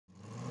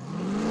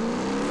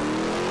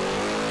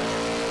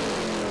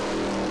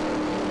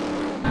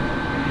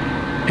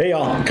Hey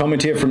y'all, coming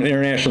to you from the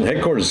international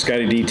headquarters of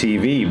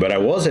ScottieDTV, but I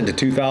was at the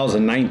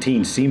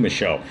 2019 SEMA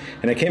Show,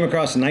 and I came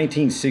across a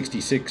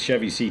 1966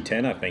 Chevy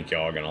C10 I think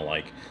y'all are going to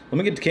like. Let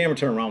me get the camera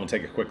turned around and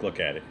take a quick look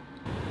at it.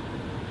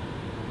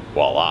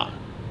 Voila.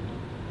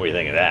 What do you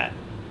think of that?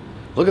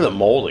 Look at the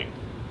molding.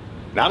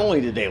 Not only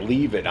did they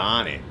leave it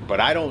on it, but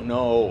I don't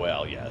know,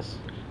 well, yes,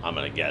 I'm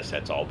going to guess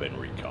that's all been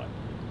recut.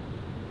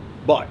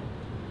 But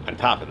on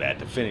top of that,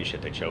 the finish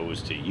that they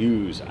chose to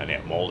use on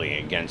that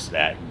molding against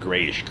that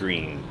grayish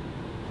green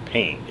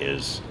paint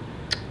is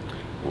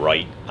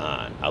right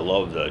on. I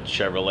love the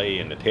Chevrolet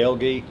and the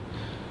tailgate.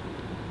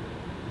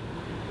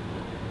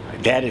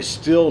 That is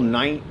still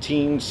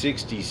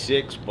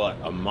 1966, but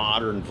a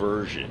modern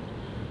version.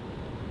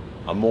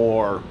 A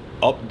more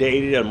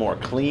updated, a more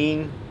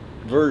clean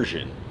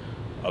version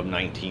of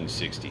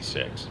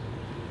 1966.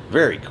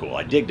 Very cool.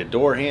 I dig the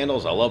door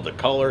handles. I love the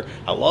color.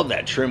 I love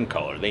that trim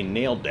color. They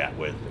nailed that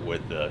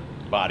with the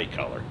body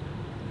color.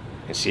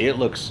 And see, it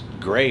looks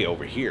gray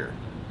over here.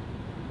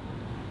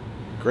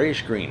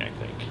 Grayish green, I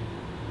think.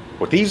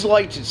 With these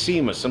lights at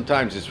SEMA,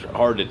 sometimes it's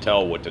hard to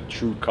tell what the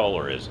true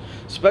color is.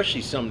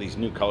 Especially some of these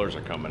new colors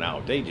are coming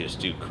out. They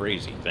just do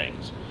crazy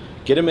things.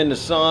 Get them in the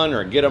sun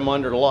or get them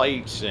under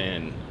lights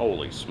and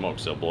holy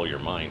smokes, they'll blow your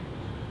mind.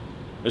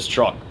 This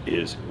truck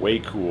is way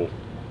cool.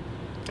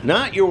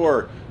 Not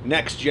your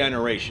next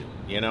generation.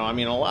 You know, I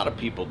mean, a lot of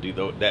people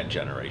do that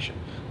generation.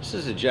 This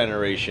is a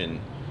generation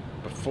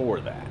before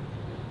that.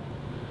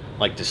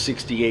 Like the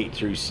 68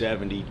 through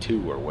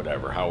 72 or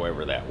whatever,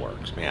 however that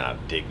works. Man, I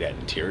dig that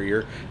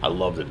interior. I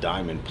love the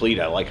diamond pleat.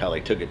 I like how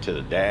they took it to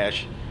the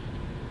dash.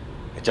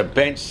 It's a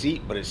bench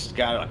seat, but it's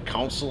got a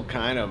console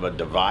kind of a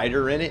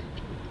divider in it.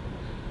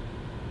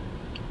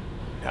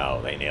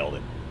 Oh, they nailed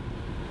it.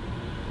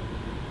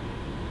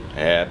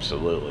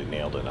 Absolutely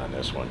nailed it on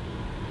this one.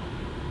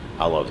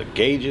 I love the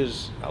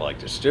gauges. I like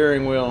the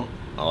steering wheel.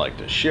 I like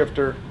the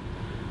shifter.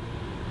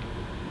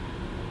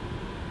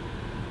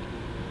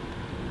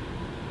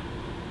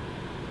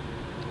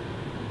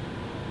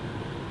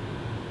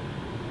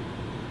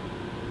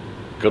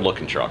 Good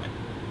looking truck.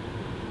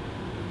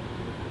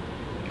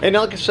 And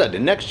like I said, the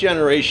next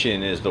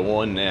generation is the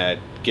one that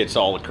gets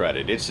all the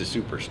credit. It's the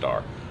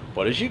superstar.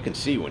 But as you can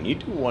see, when you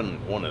do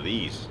one of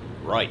these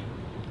right,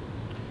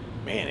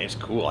 man, it's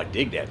cool. I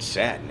dig that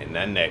satin and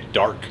then that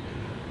dark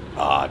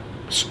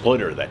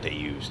splitter that they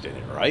used in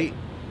it, right?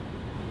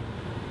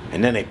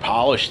 And then they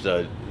polished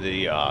the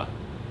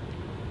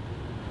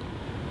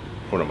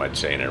what am I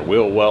saying there?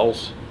 Wheel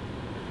wells.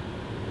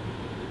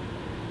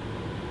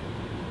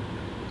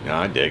 No,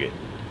 I dig it.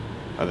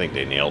 I think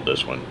they nailed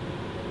this one.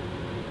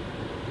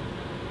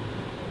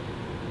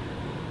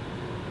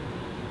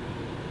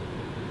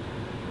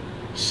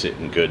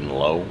 Sitting good and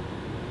low.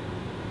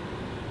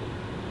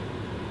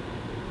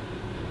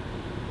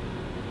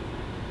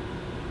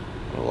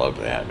 I love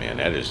that, man.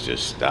 That is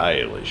just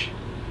stylish.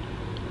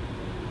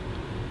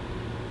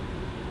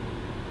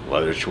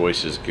 Leather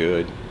choice is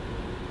good.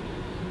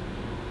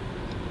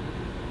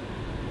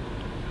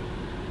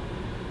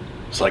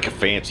 It's like a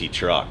fancy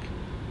truck.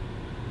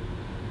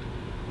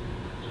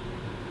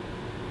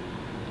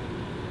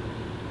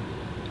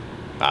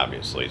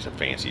 Obviously it's a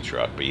fancy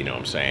truck, but you know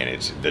what I'm saying,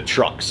 it's the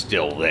truck's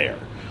still there.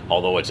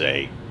 Although it's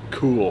a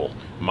cool,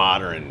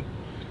 modern,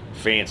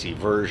 fancy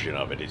version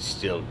of it, it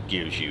still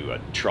gives you a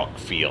truck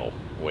feel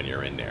when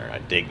you're in there. I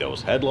dig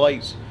those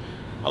headlights.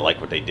 I like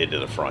what they did to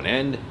the front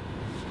end.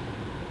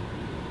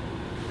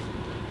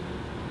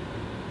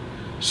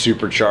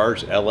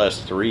 Supercharged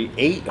LS3,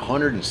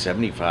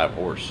 875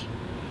 horse.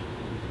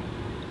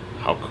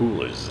 How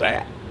cool is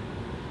that?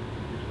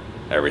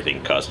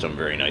 Everything custom,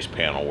 very nice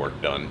panel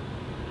work done.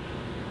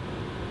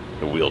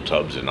 The wheel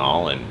tubs and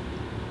all, and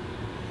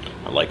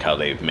I like how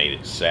they've made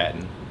it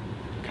satin,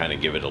 kind of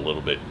give it a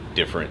little bit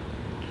different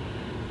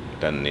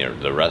than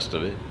the rest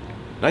of it.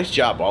 Nice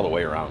job all the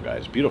way around,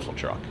 guys. Beautiful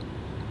truck.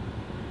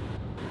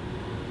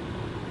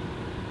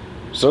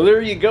 So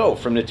there you go,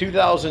 from the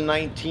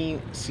 2019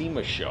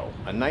 SEMA Show,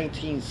 a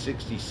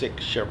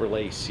 1966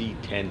 Chevrolet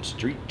C10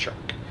 street truck.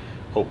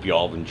 Hope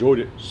y'all have enjoyed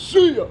it.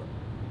 See ya!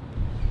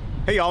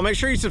 Hey y'all, make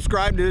sure you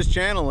subscribe to this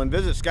channel and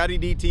visit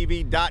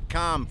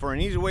ScottieDTV.com for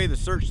an easy way to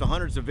search the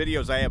hundreds of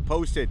videos I have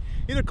posted.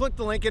 Either click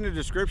the link in the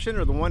description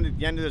or the one at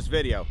the end of this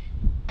video.